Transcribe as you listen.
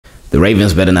The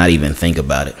Ravens better not even think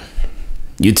about it.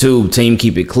 YouTube team,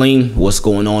 keep it clean. What's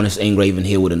going on? It's Ingraven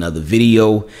here with another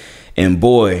video. And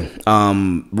boy,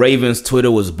 Ravens Twitter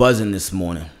was buzzing this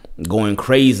morning, going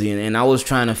crazy. And I was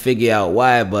trying to figure out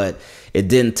why, but it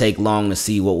didn't take long to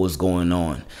see what was going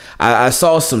on. I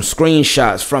saw some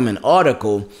screenshots from an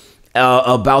article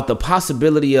about the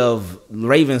possibility of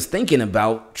Ravens thinking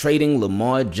about trading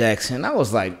Lamar Jackson. I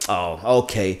was like, oh,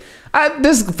 okay.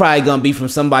 This is probably going to be from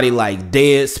somebody like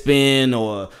Deadspin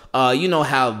or, you know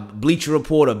how Bleacher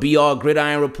Report or BR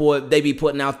Gridiron Report, they be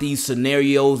putting out these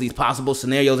scenarios, these possible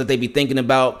scenarios that they be thinking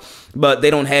about, but they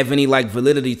don't have any like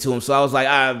validity to them. So I was like,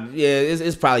 yeah,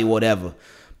 it's probably whatever.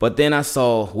 But then I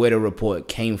saw where the report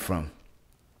came from,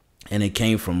 and it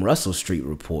came from Russell Street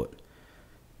Report.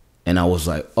 And I was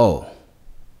like, oh,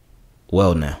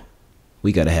 well now,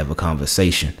 we got to have a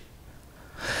conversation.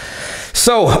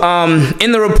 So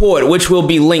in the report, which will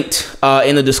be linked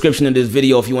in the description of this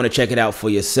video if you want to check it out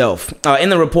for yourself. In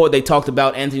the report, they talked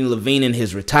about Anthony Levine and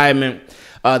his retirement.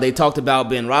 They talked about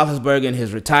Ben Roethlisberger and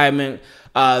his retirement.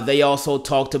 They also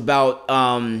talked about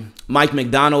Mike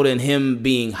McDonald and him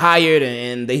being hired.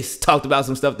 And they talked about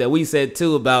some stuff that we said,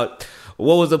 too, about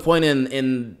what was the point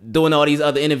in doing all these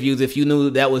other interviews if you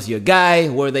knew that was your guy?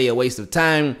 Were they a waste of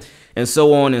time? And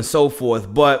so on and so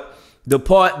forth. But the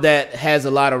part that has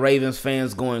a lot of Ravens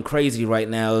fans going crazy right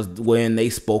now is when they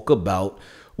spoke about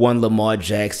one Lamar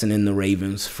Jackson in the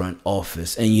Ravens front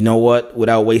office. And you know what?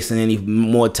 Without wasting any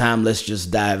more time, let's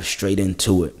just dive straight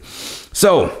into it.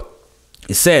 So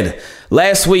it said,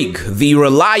 last week, the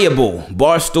reliable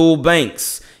Barstool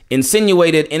Banks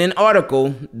insinuated in an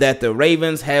article that the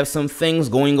Ravens have some things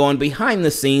going on behind the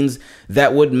scenes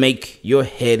that would make your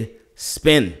head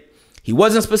spin. He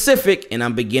wasn't specific, and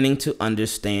I'm beginning to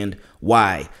understand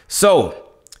why.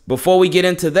 So before we get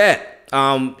into that,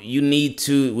 we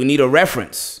need a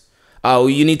reference.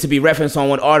 You need to be referenced on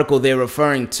what article they're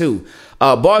referring to.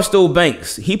 Barstool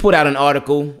Banks, he put out an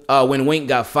article when Wink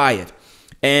got fired.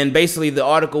 And basically the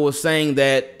article was saying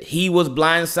that he was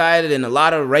blindsided, and a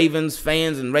lot of Ravens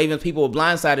fans and Ravens people were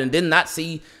blindsided and did not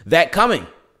see that coming.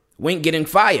 Wink getting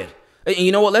fired. And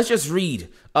you know what? Let's just read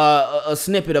a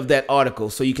snippet of that article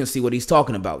so you can see what he's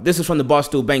talking about. This is from the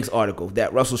Barstool Banks article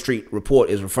that Russell Street Report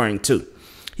is referring to.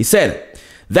 He said,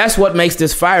 "That's what makes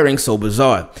this firing so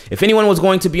bizarre. If anyone was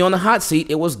going to be on the hot seat,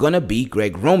 it was going to be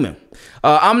Greg Roman.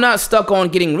 I'm not stuck on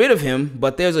getting rid of him,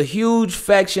 but there's a huge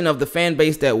faction of the fan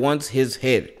base that wants his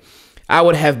head. I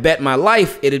would have bet my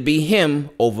life it'd be him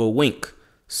over Wink.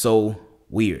 So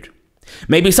weird.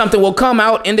 Maybe something will come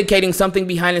out indicating something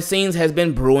behind the scenes has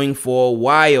been brewing for a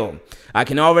while. I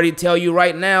can already tell you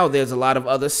right now there's a lot of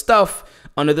other stuff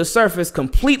under the surface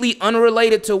completely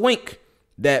unrelated to Wink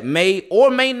that may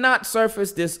or may not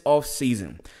surface this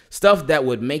offseason. Stuff that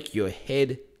would make your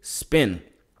head spin.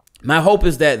 My hope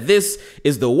is that this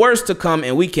is the worst to come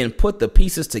and we can put the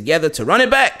pieces together to run it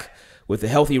back with a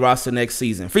healthy roster next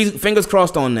season. Fingers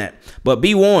crossed on that. But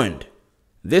be warned,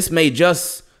 this may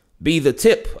just be the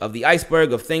tip of the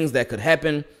iceberg of things that could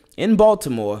happen in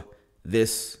Baltimore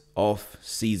this off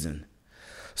season."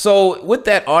 So with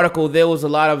that article, there was a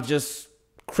lot of just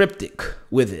cryptic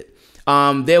with it.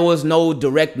 There was no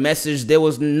direct message. There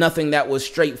was nothing that was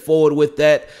straightforward with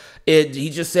that. He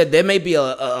just said there may be a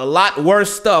lot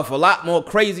worse stuff, a lot more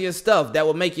crazier stuff that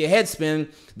will make your head spin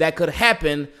that could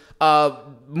happen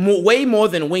way more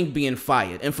than Wink being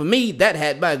fired. And for me, that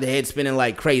had my head spinning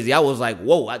like crazy. I was like,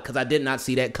 whoa, because I did not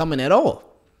see that coming at all.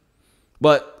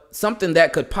 But something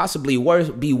that could possibly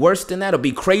be worse than that or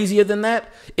be crazier than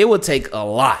that, it would take a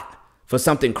lot for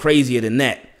something crazier than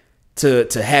that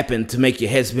to happen to make your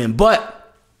head spin.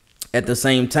 But at the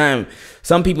same time,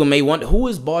 some people may wonder, who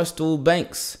is Barstool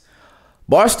Banks?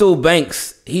 Barstool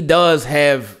Banks, he does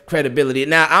have credibility.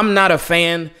 Now, I'm not a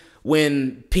fan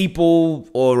when people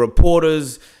or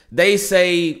reporters, they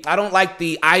say, I don't like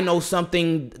the I know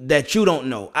something that you don't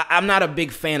know. I'm not a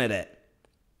big fan of that.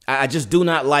 I just do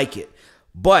not like it.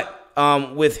 But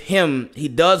with him, he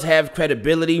does have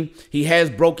credibility. He has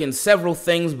broken several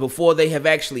things before they have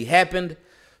actually happened.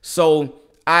 So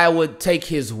I would take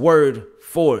his word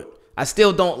for it. I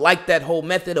still don't like that whole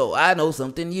method. Oh, I know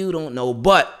something you don't know.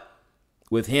 But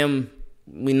with him,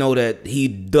 we know that he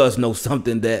does know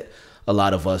something that a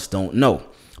lot of us don't know.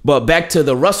 But back to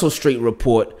the Russell Street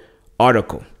Report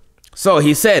article. So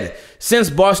he said, since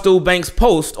Barstool Banks'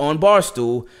 post on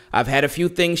Barstool, I've had a few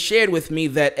things shared with me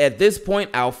that at this point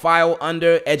I'll file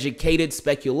under educated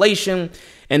speculation,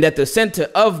 and that the center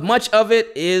of much of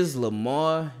it is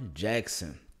Lamar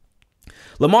Jackson.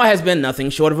 Lamar has been nothing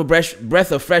short of a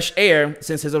breath of fresh air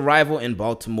since his arrival in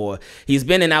Baltimore. He's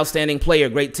been an outstanding player,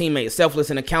 great teammate, selfless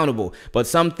and accountable, but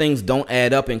some things don't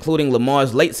add up, including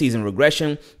Lamar's late season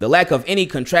regression, the lack of any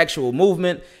contractual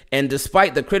movement, and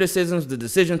despite the criticisms, the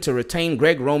decision to retain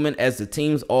Greg Roman as the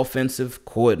team's offensive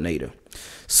coordinator.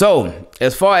 So,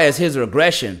 as far as his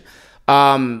regression,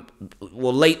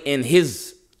 late in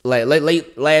his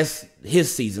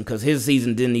his season, because his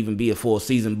season didn't even be a full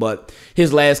season, but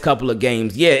his last couple of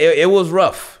games, yeah, it was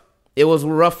rough. It was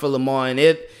rough for Lamar, and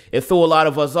it threw a lot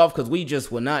of us off because we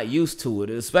just were not used to it,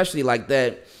 especially like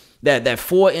that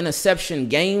 4 interception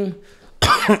game.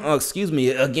 Excuse me,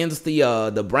 against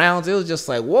the Browns. It was just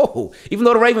like, whoa. Even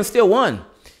though the Ravens still won,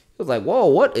 it was like, whoa,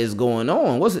 what is going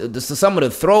on? What's it? Some of the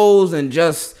throws and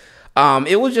just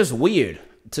it was just weird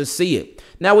to see it.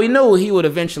 Now, we knew he would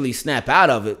eventually snap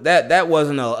out of it. That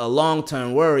wasn't a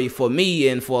long-term worry for me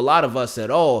and for a lot of us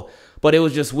at all. But it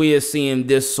was just weird seeing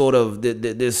this sort of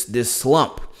this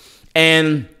slump.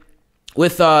 And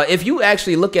with if you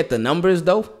actually look at the numbers,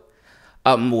 though,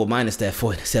 well, minus that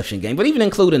 4 interception game, but even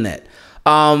including that,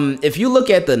 if you look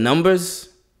at the numbers,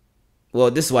 well,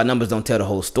 this is why numbers don't tell the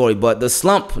whole story, but the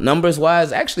slump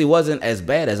numbers-wise actually wasn't as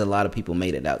bad as a lot of people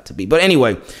made it out to be. But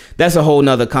anyway, that's a whole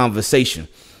nother conversation.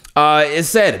 It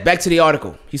said, back to the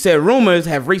article, he said, rumors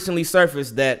have recently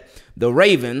surfaced that the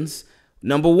Ravens,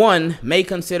 number 1, may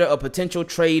consider a potential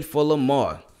trade for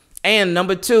Lamar. And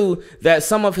number 2, that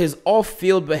some of his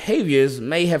off-field behaviors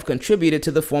may have contributed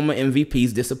to the former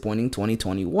MVP's disappointing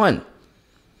 2021.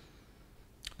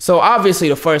 So obviously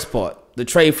the first part, the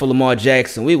trade for Lamar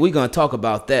Jackson, we're going to talk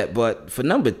about that. But for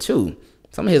number 2,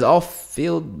 some of his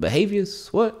off-field behaviors,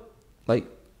 what?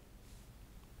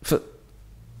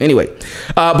 Anyway,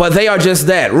 but they are just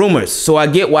that, rumors. So I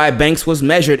get why Banks was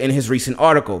measured in his recent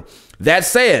article. That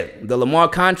said, the Lamar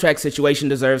contract situation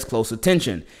deserves close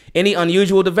attention. Any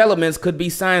unusual developments could be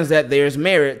signs that there's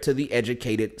merit to the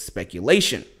educated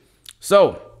speculation.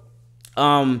 So,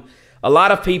 a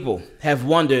lot of people have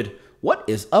wondered, what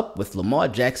is up with Lamar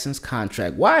Jackson's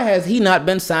contract? Why has he not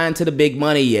been signed to the big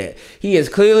money yet? He is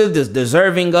clearly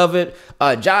deserving of it.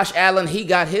 Josh Allen, he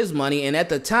got his money. And at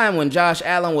the time when Josh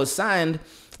Allen was signed,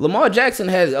 Lamar Jackson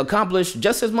had accomplished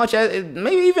just as much as,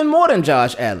 maybe even more than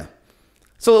Josh Allen.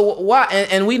 So why?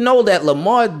 And we know that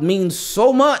Lamar means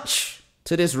so much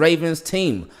to this Ravens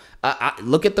team.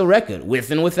 Look at the record. With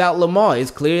and without Lamar,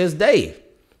 it's clear as day.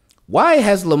 Why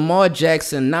has Lamar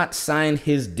Jackson not signed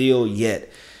his deal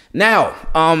yet? Now,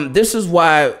 this is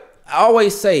why I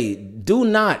always say, do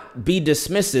not be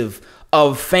dismissive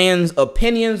of fans'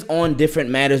 opinions on different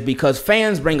matters, because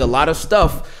fans bring a lot of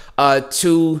stuff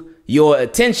to your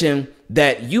attention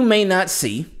that you may not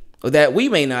see or that we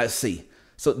may not see.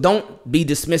 So don't be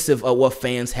dismissive of what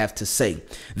fans have to say.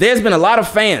 There's been a lot of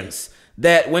fans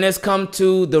that when it's come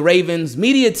to the Ravens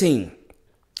media team,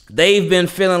 they've been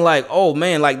feeling like, oh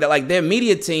man, like their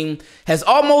media team has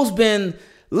almost been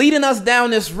leading us down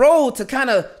this road to kind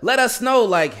of let us know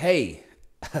like, hey,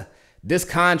 this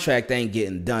contract ain't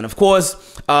getting done. Of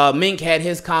course, Mink had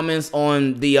his comments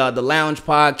on the Lounge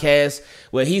podcast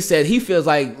where he said he feels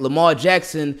like Lamar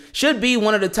Jackson should be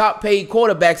one of the top paid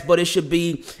quarterbacks, but it should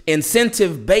be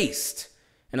incentive based.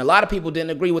 And a lot of people didn't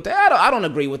agree with that. I don't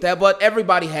agree with that, but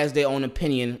everybody has their own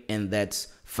opinion, and that's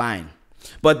fine.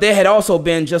 But there had also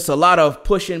been just a lot of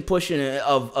pushing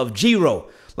of G-Ro.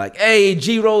 Like, hey,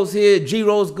 G-Ro's here,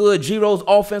 G-Ro's good, G-Ro's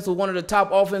offense was one of the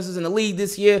top offenses in the league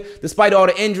this year, despite all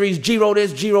the injuries, G-Ro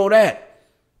this, G-Ro that.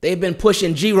 They've been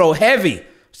pushing G-Ro heavy,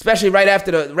 especially right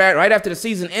after the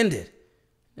season ended.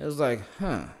 It was like,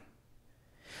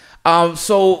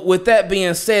 so with that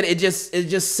being said, it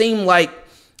just seemed like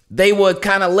they were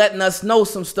kind of letting us know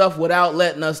some stuff without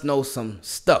letting us know some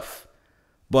stuff.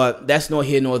 But that's nor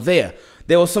here nor there.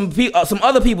 There were some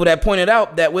other people that pointed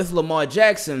out that with Lamar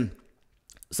Jackson,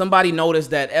 somebody noticed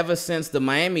that ever since the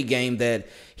Miami game that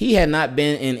he had not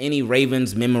been in any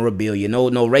Ravens memorabilia.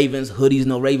 No Ravens hoodies,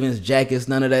 no Ravens jackets,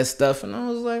 none of that stuff. And I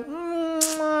was like,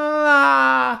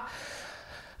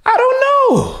 I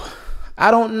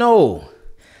don't know.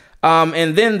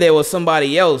 And then there was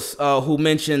somebody else who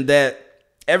mentioned that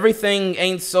everything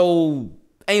ain't so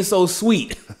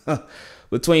sweet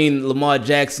between Lamar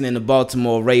Jackson and the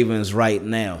Baltimore Ravens right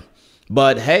now.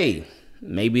 But hey,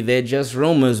 maybe they're just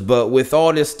rumors, but with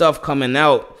all this stuff coming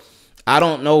out, I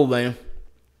don't know, man.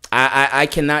 I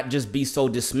cannot just be so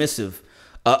dismissive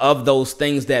of those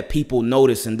things that people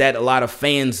notice and that a lot of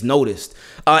fans noticed.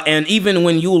 And even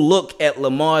when you look at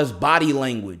Lamar's body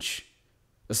language,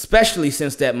 especially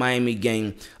since that Miami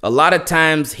game, a lot of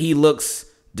times he looks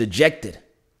dejected.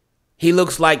 He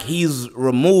looks like he's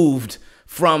removed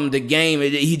from the game.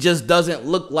 He just doesn't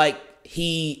look like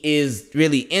he is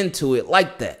really into it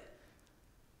like that,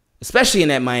 especially in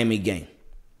that Miami game.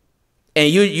 And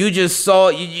you just saw,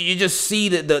 you just see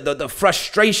the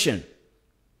frustration.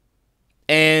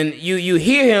 And you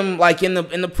hear him like in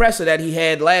the presser that he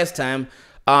had last time.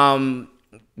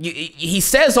 He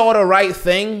says all the right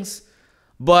things,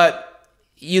 but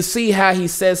you see how he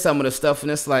says some of the stuff,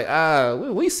 and it's like,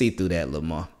 we see through that,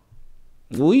 Lamar.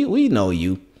 We know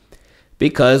you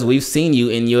because we've seen you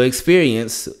in your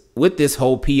experience with this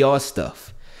whole PR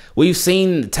stuff. We've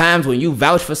seen times when you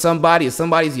vouch for somebody, or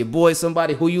somebody's your boy,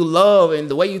 somebody who you love, and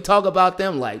the way you talk about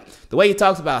them, like the way he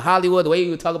talks about Hollywood, the way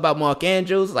you talk about Mark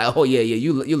Andrews, like, oh yeah,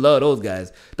 you love those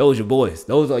guys. Those are your boys.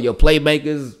 Those are your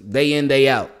playmakers day in, day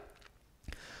out.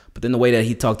 But then the way that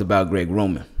he talked about Greg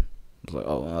Roman, I was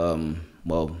like,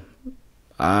 well,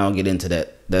 I don't get into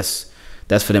that. That's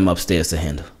for them upstairs to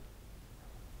handle.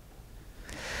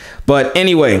 But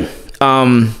anyway,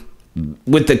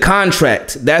 with the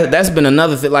contract, that's been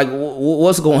another thing. Like,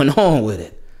 what's going on with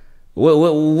it?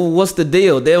 What's the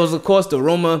deal? There was, of course, the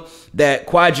rumor that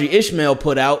Quadri Ishmael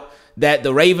put out that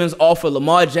the Ravens offered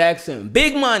Lamar Jackson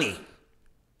big money.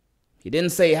 He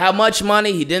didn't say how much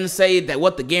money. He didn't say that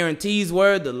what the guarantees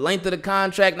were, the length of the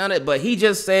contract, none of it. But he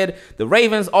just said the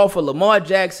Ravens offered Lamar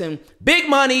Jackson big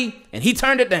money, and he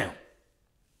turned it down.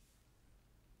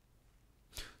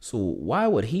 So why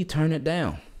would he turn it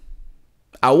down?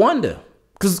 I wonder,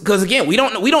 because again, we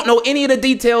don't know any of the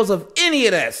details of any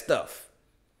of that stuff.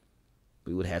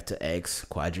 We would have to ask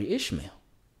Quadri Ishmael.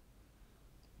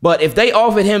 But if they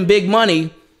offered him big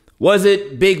money, was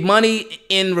it big money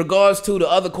in regards to the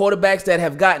other quarterbacks that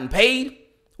have gotten paid?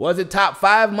 Was it top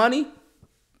 5 money?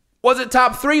 Was it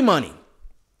top 3 money?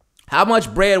 How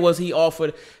much bread was he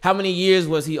offered? How many years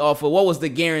was he offered? What was the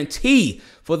guarantee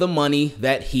for the money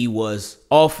that he was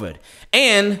offered?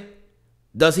 And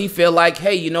does he feel like,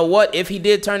 hey, you know what? If he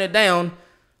did turn it down,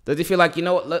 does he feel like, you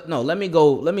know what? No, let me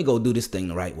go do this thing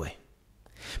the right way.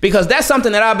 Because that's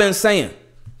something that I've been saying.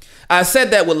 I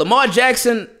said that with Lamar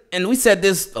Jackson, and we said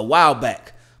this a while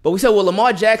back, but we said with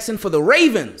Lamar Jackson for the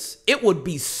Ravens, it would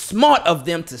be smart of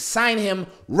them to sign him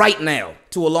right now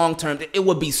to a long term. It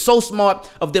would be so smart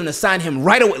of them to sign him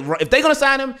right away. If they're going to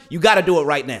sign him, you got to do it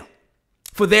right now.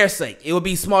 For their sake. It would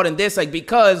be smart in their sake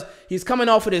because he's coming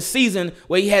off of this season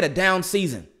where he had a down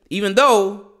season. Even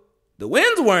though the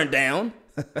wins weren't down.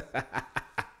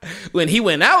 When he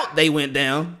went out, they went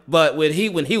down. But when he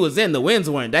was in, the wins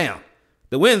weren't down.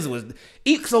 The wins was...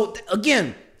 So,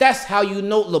 again, that's how you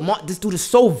know Lamar, this dude is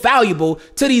so valuable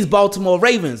to these Baltimore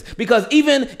Ravens. Because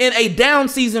even in a down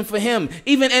season for him,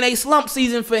 even in a slump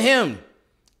season for him,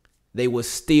 they were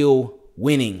still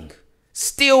winning.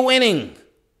 Still winning.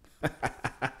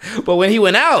 But when he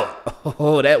went out,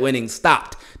 oh, that winning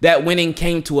stopped. That winning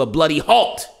came to a bloody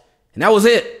halt. And that was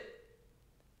it.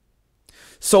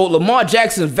 So Lamar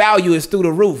Jackson's value is through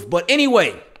the roof. But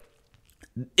anyway,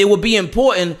 it would be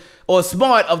important or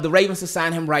smart of the Ravens to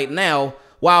sign him right now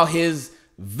while his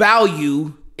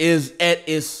value is at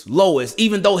its lowest,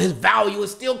 even though his value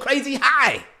is still crazy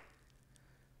high.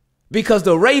 Because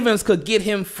the Ravens could get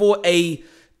him for a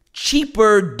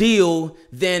cheaper deal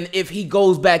than if he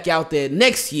goes back out there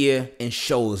next year and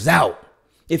shows out.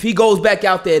 If he goes back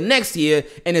out there next year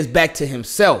and is back to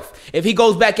himself. If he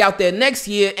goes back out there next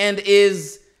year and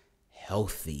is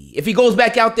healthy. If he goes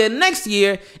back out there next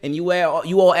year and you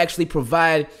all actually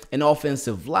provide an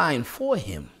offensive line for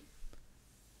him.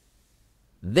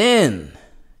 Then,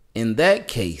 in that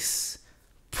case,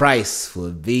 price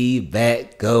would be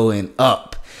back going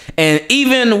up. And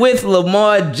even with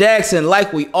Lamar Jackson,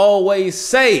 like we always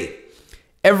say,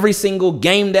 every single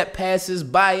game that passes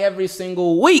by, every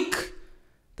single week,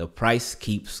 the price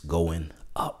keeps going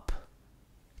up.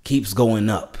 Keeps going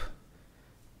up.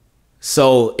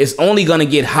 So it's only going to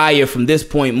get higher from this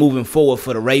point moving forward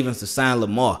for the Ravens to sign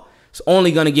Lamar. It's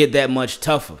only going to get that much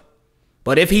tougher.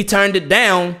 But if he turned it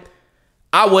down,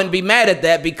 I wouldn't be mad at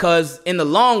that because in the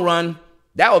long run,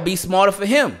 that would be smarter for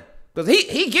him. Because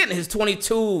he getting his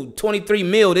 22, 23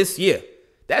 mil this year.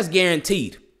 That's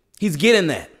guaranteed. He's getting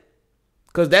that.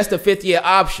 Because that's the 5th-year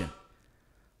option.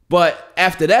 But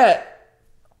after that,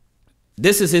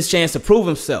 this is his chance to prove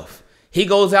himself. He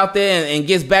goes out there and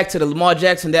gets back to the Lamar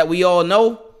Jackson that we all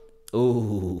know.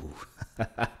 Ooh.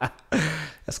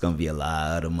 That's going to be a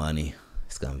lot of money.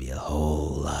 It's going to be a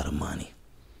whole lot of money.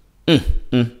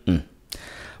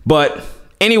 But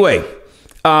anyway,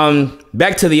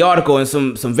 back to the article and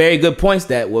some very good points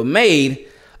that were made,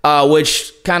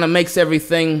 which kind of makes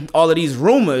everything, all of these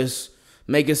rumors,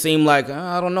 make it seem like,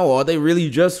 I don't know, are they really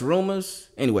just rumors?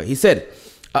 Anyway, he said,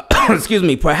 excuse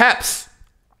me, perhaps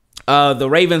the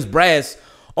Ravens brass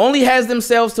only has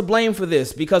themselves to blame for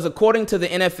this because according to the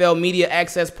NFL media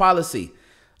access policy,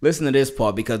 listen to this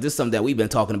part because this is something that we've been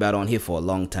talking about on here for a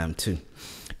long time too.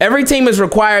 Every team is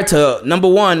required to, number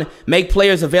one, make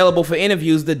players available for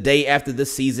interviews the day after the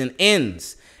season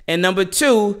ends. And number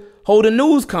two, hold a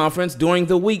news conference during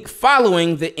the week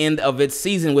following the end of its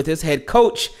season with its head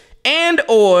coach and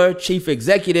or chief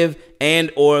executive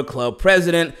and or club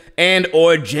president and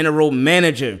or general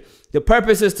manager. The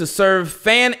purpose is to serve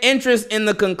fan interest in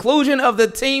the conclusion of the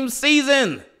team's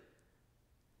season.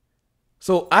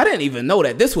 So I didn't even know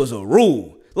that this was a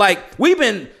rule. Like, we've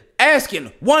been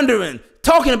asking, wondering,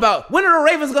 talking about when are the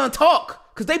Ravens going to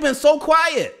talk? Because they've been so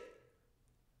quiet.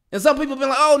 And some people have been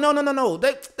like, oh, no.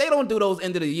 They don't do those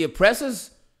end of the year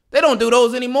presses. They don't do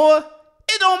those anymore.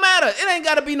 It don't matter. It ain't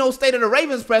got to be no State of the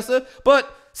Ravens presser,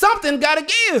 but something got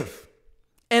to give.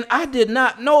 And I did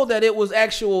not know that it was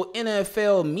actual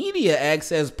NFL media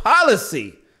access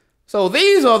policy. So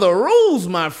these are the rules,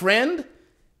 my friend.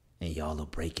 And y'all are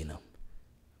breaking them.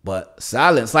 But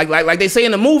silence, like they say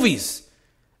in the movies,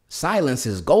 silence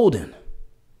is golden.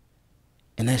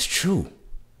 And that's true.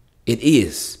 It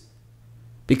is.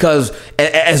 Because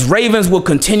as Ravens will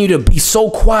continue to be so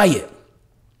quiet,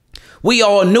 we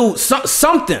all knew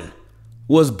something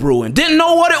was brewing. Didn't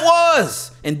know what it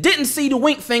was and didn't see the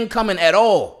wink thing coming at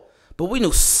all. But we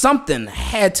knew something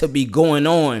had to be going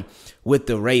on with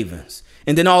the Ravens.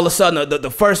 And then all of a sudden,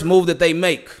 the first move that they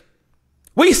make,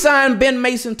 we signed Ben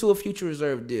Mason to a future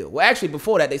reserve deal. Well, actually,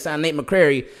 before that, they signed Nate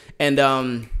McCrary and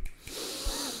the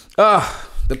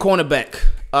cornerback,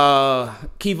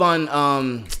 Kevon.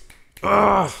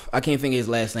 I can't think of his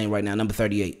last name right now. Number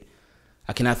 38.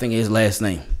 I cannot think of his last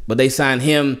name. But they signed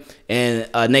him and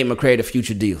Nate McCrary to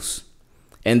future deals.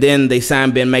 And then they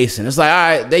signed Ben Mason. It's like,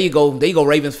 all right, there you go. There you go,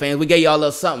 Ravens fans. We gave y'all a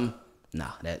little something.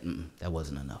 Nah, that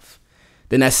wasn't enough.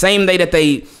 Then that same day that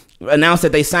they announced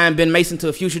that they signed Ben Mason to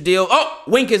a future deal, oh,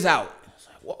 Wink is out. It's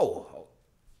like, whoa.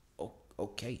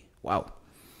 Okay. Wow.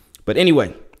 But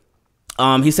anyway,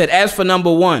 he said, as for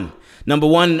number one,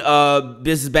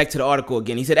 this is back to the article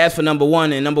again. He said, as for number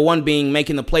one being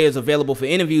making the players available for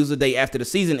interviews the day after the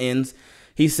season ends,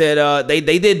 he said they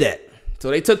did that. So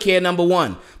they took care of number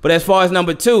one. But as far as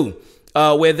number two,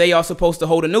 where they are supposed to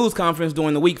hold a news conference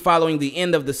during the week following the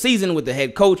end of the season with the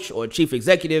head coach or chief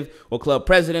executive or club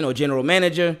president or general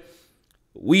manager,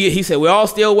 he said, we're all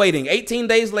still waiting. 18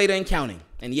 days later and counting.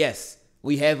 And yes,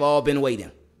 we have all been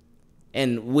waiting.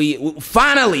 And we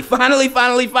finally,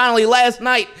 last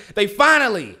night, they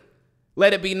finally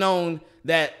let it be known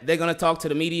that they're going to talk to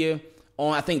the media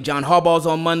on, I think John Harbaugh's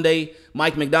on Monday,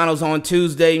 Mike McDonald's on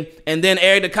Tuesday, and then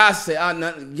Eric DeCosta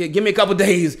said, give me a couple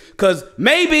days, because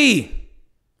maybe,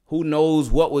 who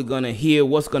knows what we're going to hear,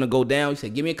 what's going to go down. He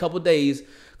said, give me a couple days,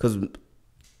 because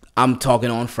I'm talking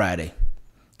on Friday.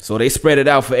 So they spread it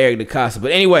out for Eric DeCosta.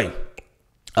 But anyway,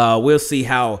 we'll see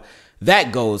how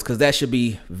that goes, because that should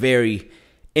be very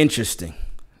interesting.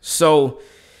 So,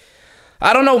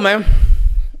 I don't know, man.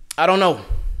 I don't know.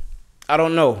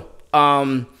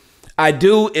 I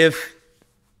do if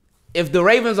the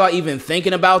Ravens are even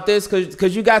thinking about this,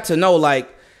 because you got to know, like,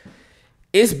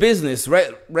 it's business, right?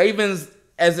 Ravens,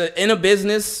 in a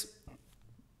business,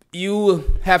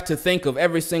 you have to think of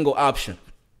every single option.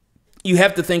 You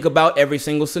have to think about every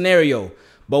single scenario,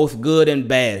 both good and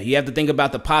bad. You have to think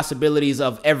about the possibilities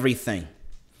of everything.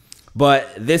 But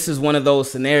this is one of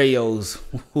those scenarios.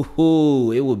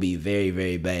 It would be very,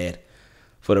 very bad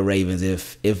for the Ravens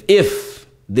if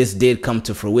this did come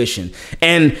to fruition.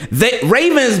 And the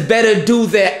Ravens better do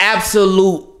their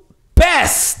absolute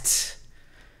best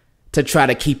to try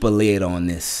to keep a lid on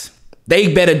this.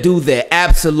 They better do their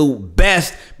absolute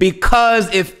best,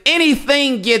 because if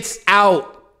anything gets out,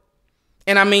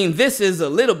 and I mean, this is a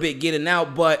little bit getting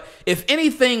out, but if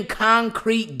anything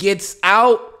concrete gets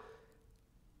out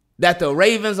that the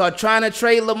Ravens are trying to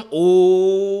trade them,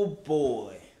 oh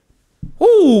boy.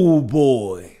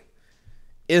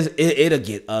 It'll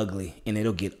get ugly, and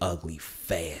it'll get ugly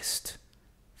fast.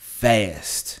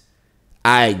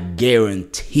 I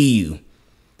guarantee you.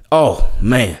 Oh,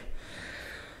 man.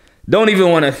 Don't even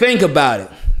want to think about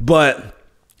it. But,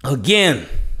 again,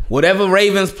 whatever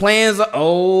Ravens' plans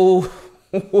are,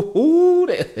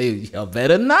 y'all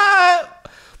better not.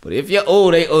 But if you're,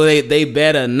 they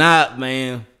better not,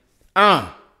 man.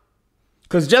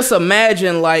 Because just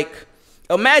imagine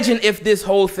if this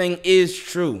whole thing is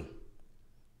true.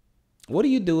 What do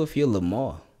you do if you're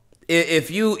Lamar?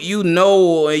 If you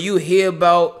know or you hear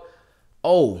about,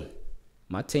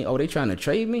 my team, they trying to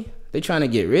trade me? They trying to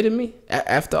get rid of me?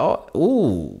 After all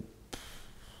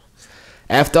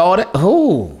that,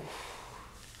 oh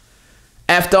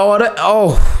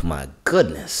my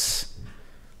goodness.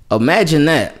 Imagine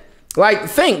that. Like,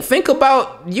 think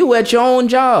about you at your own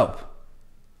job.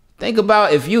 Think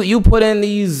about if you put in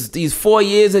these 4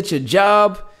 years at your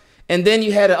job, and then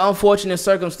you had an unfortunate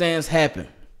circumstance happen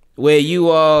where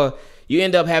you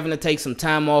end up having to take some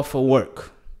time off for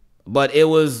work, but it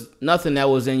was nothing that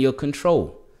was in your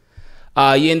control.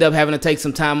 You end up having to take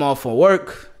some time off for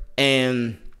work,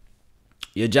 and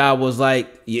your job was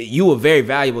like, you were very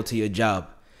valuable to your job,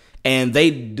 and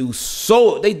they do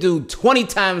 20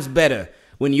 times better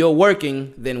when you're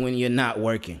working than when you're not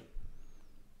working.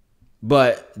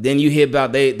 But then you hear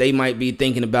about they might be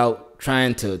thinking about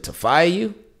trying to fire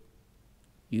you.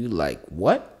 You like,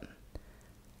 what?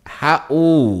 How?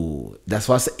 Ooh, that's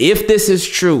why I say, if this is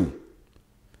true,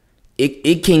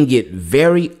 it can get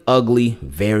very ugly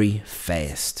very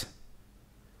fast.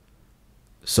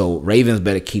 So Ravens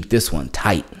better keep this one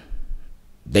tight.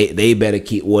 They better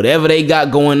keep whatever they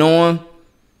got going on.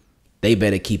 They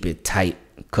better keep it tight,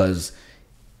 because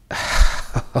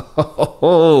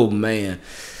oh man,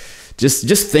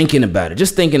 just thinking about it,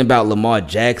 just thinking about Lamar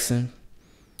Jackson,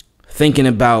 thinking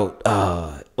about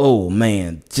oh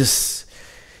man, just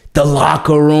the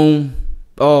locker room.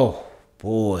 Oh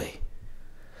boy.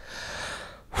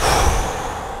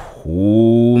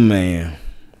 Oh man.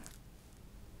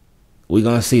 We're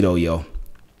gonna see though, yo.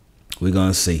 We're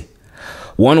gonna see.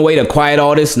 One way to quiet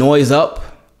all this noise up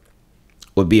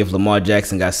would be if Lamar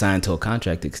Jackson got signed to a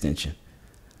contract extension.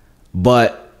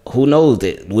 But who knows?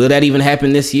 Will that even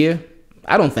happen this year?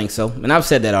 I don't think so. And I've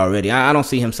said that already. I don't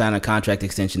see him signing a contract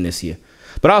extension this year.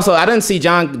 But also, I didn't see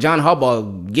John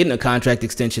Harbaugh getting a contract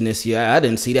extension this year. I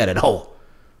didn't see that at all.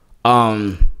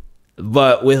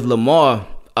 But with Lamar,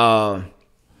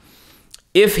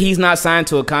 if he's not signed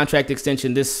to a contract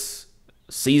extension this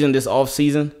season, this off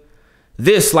season,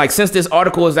 since this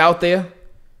article is out there,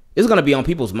 it's gonna be on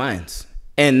people's minds.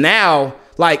 And now,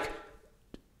 like,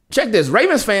 check this.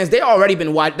 Ravens fans, they already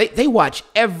been they watch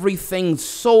everything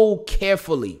so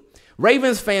carefully.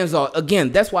 Ravens fans are,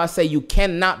 again, that's why I say you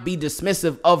cannot be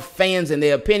dismissive of fans and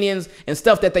their opinions and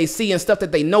stuff that they see and stuff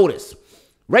that they notice.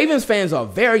 Ravens fans are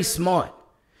very smart.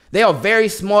 They are very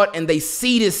smart, and they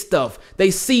see this stuff.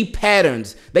 They see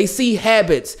patterns. They see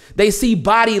habits. They see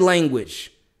body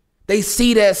language. They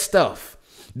see that stuff.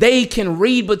 They can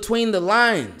read between the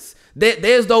lines.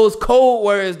 There's those code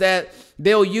words that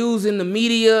they'll use in the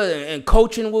media and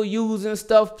coaching will use and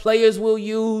stuff. Players will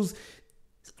use.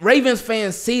 Ravens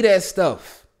fans see that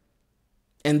stuff,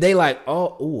 and they like,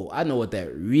 oh, I know what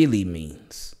that really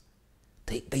means.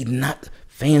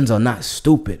 Fans are not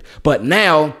stupid. But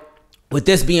now, with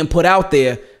this being put out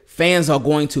there, fans are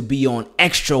going to be on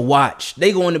extra watch.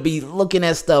 They're going to be looking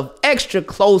at stuff extra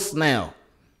close now,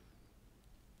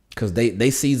 because they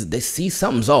see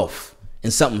something's off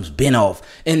and something's been off.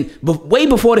 And way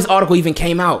before this article even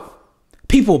came out,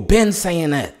 people been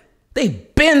saying that.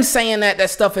 They've been saying that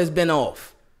stuff has been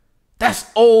off. That's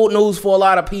old news for a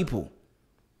lot of people.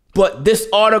 But this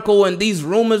article and these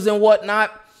rumors and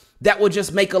whatnot, that would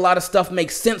just make a lot of stuff make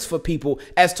sense for people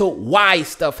as to why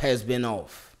stuff has been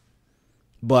off.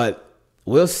 But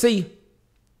we'll see.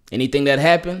 Anything that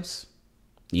happens,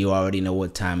 you already know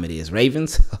what time it is.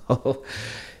 Ravens,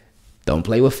 don't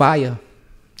play with fire.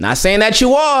 Not saying that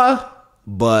you are,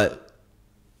 but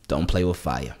don't play with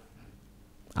fire.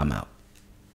 I'm out.